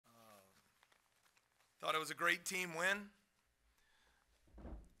Thought it was a great team win.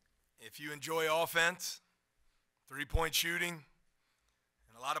 If you enjoy offense, three-point shooting,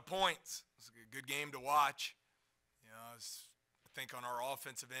 and a lot of points, it was a good game to watch. You know, I think on our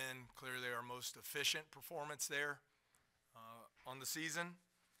offensive end, clearly our most efficient performance there on the season.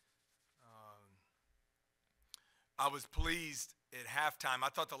 I was pleased at halftime. I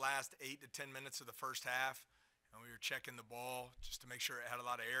thought the last 8 to 10 minutes of the first half, and we were checking the ball just to make sure it had a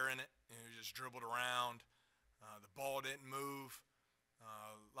lot of air in it. You know, just dribbled around. The ball didn't move.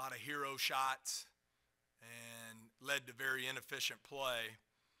 A lot of hero shots and led to very inefficient play.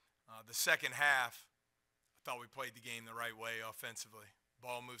 The second half, I thought we played the game the right way offensively.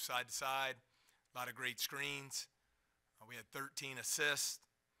 Ball moved side to side, a lot of great screens. We had 13 assists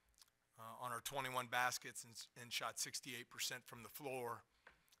on our 21 baskets and shot 68% from the floor.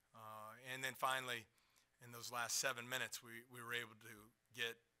 And then finally, in those last 7 minutes, we were able to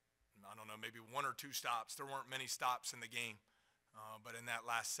get, I don't know, maybe 1 or 2 stops. There weren't many stops in the game. But in that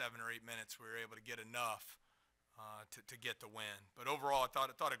last 7 or 8 minutes, we were able to get enough to get the win. But overall, I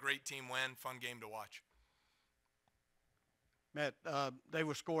thought a great team win, fun game to watch. Matt, they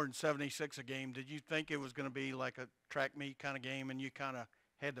were scoring 76 a game. Did you think it was going to be like a track meet kind of game and you kind of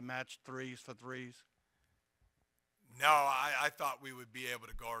had to match threes for threes? No, I thought we would be able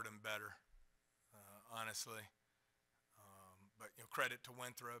to guard them better, honestly. But you know, credit to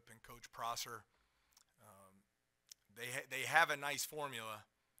Winthrop and Coach Prosser. They have a nice formula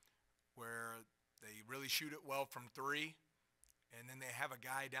where they really shoot it well from 3, and then they have a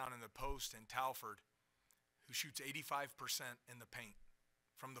guy down in the post in Talford who shoots 85% in the paint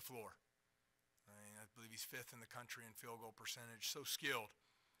from the floor. I believe he's 5th in the country in field goal percentage, so skilled.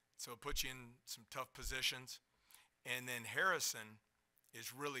 So it puts you in some tough positions. And then Harrison is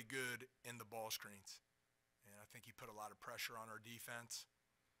really good in the ball screens. And I think he put a lot of pressure on our defense.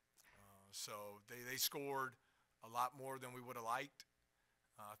 So they scored a lot more than we would have liked.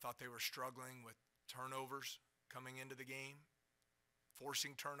 I thought they were struggling with turnovers coming into the game.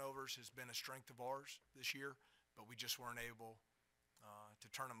 Forcing turnovers has been a strength of ours this year, but we just weren't able to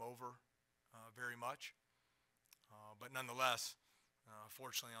turn them over very much. But nonetheless,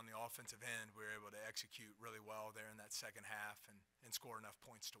 fortunately on the offensive end, we were able to execute really well there in that second half and score enough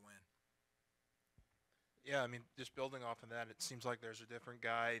points to win. Yeah, I mean, just building off of that, it seems like there's a different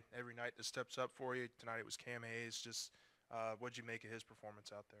guy every night that steps up for you. Tonight it was Cam Hayes. Just what'd you make of his performance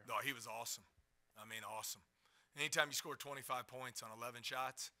out there? No, he was awesome. I mean, awesome. Anytime you score 25 points on 11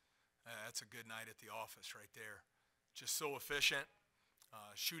 shots, that's a good night at the office right there. Just so efficient,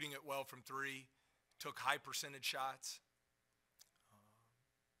 shooting it well from 3, took high percentage shots.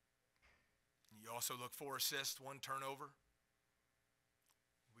 You also look 4 assists, 1 turnover.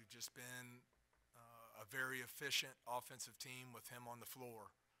 We've just been a very efficient offensive team with him on the floor.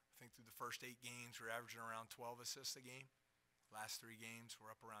 I think through the first 8 games, we're averaging around 12 assists a game. Last 3 games,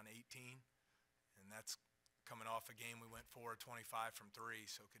 we're up around 18. And that's coming off a game we went 4 or 25 from 3,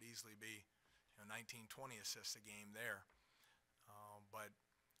 so it could easily be 19, 20 assists a game there. But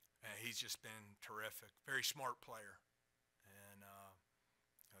he's just been terrific. Very smart player. And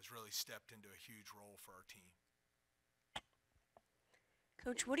has really stepped into a huge role for our team.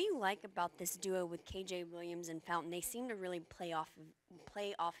 Coach, what do you like about this duo with KJ Williams and Fountain? They seem to really play off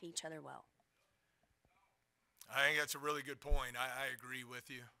each other well. I think that's a really good point. I agree with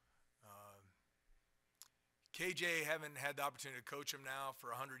you. KJ, haven't had the opportunity to coach him now for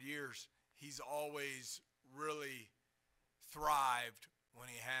 100 years. He's always really thrived when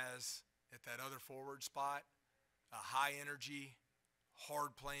he has at that other forward spot, a high energy,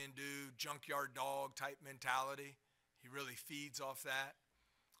 hard playing dude, junkyard dog type mentality. He really feeds off that.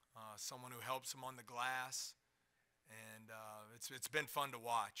 Someone who helps him on the glass, and it's been fun to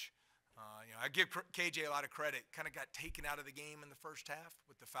watch. You know, I give KJ a lot of credit. Kind of got taken out of the game in the first half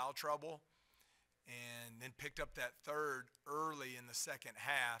with the foul trouble, and then picked up that third early in the second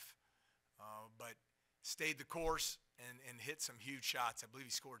half, but stayed the course and hit some huge shots. I believe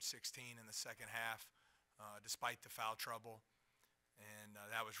he scored 16 in the second half, despite the foul trouble, and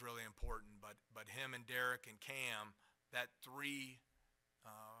that was really important. But him and Derek and Cam, that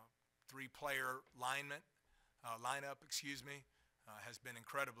three-player lineup, has been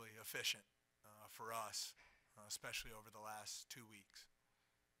incredibly efficient for us, especially over the last 2 weeks.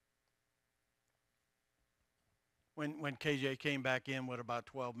 When KJ came back in with about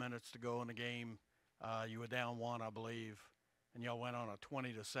 12 minutes to go in the game, you were down 1, I believe, and y'all went on a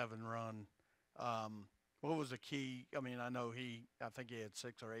 20-7 run. What was the key? I mean, I think he had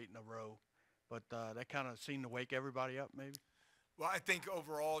 6 or 8 in a row, but that kind of seemed to wake everybody up maybe? Well, I think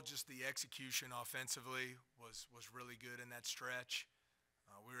overall just the execution offensively was really good in that stretch.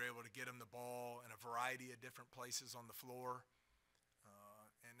 We We were able to get them the ball in a variety of different places on the floor.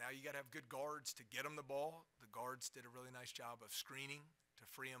 And now you got to have good guards to get them the ball. The guards did a really nice job of screening to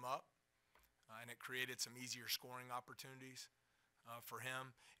free him up. And it created some easier scoring opportunities for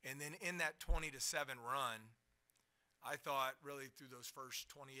him. And then in that 20-7 run, I thought really through those first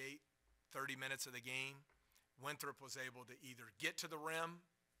 28, 30 minutes of the game, Winthrop was able to either get to the rim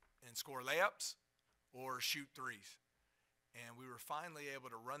and score layups or shoot threes. And we were finally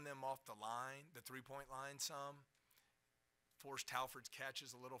able to run them off the line, the three-point line some, force Talford's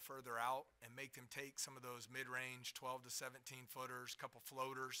catches a little further out, and make them take some of those mid-range 12 to 17 footers, couple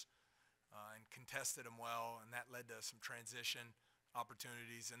floaters, and contested them well, and that led to some transition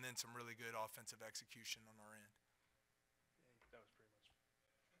opportunities and then some really good offensive execution on our end. That was pretty much.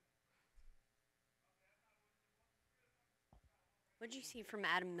 What did you see from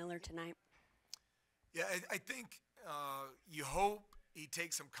Adam Miller tonight? Yeah, I think you hope he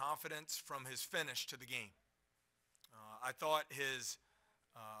takes some confidence from his finish to the game. I thought his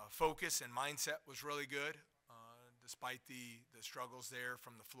focus and mindset was really good, despite the struggles there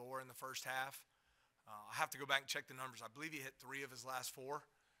from the floor in the first half. I have to go back and check the numbers. I believe he hit 3 of his last 4.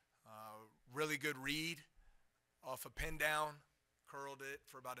 Really good read off a pin down, curled it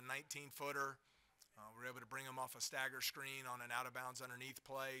for about a 19-footer. We were able to bring him off a stagger screen on an out-of-bounds underneath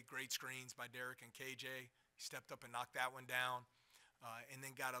play. Great screens by Derek and KJ. He stepped up and knocked that one down, and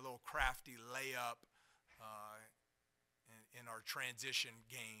then got a little crafty layup in our transition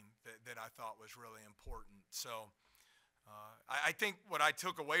game that I thought was really important. So I think what I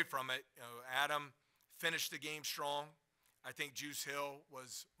took away from it, Adam finished the game strong. I think Juice Hill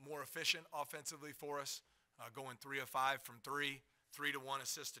was more efficient offensively for us, going 3 of 5 from 3, 3 to 1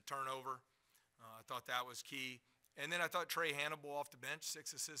 assist to turnover. I thought that was key. And then I thought Trey Hannibal off the bench,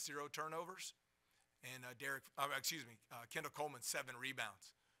 6 assists, 0 turnovers. And Kendall Coleman, 7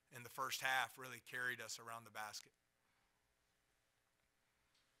 rebounds in the first half, really carried us around the basket.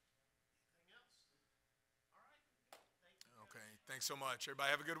 Okay, thanks so much.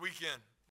 Everybody have a good weekend.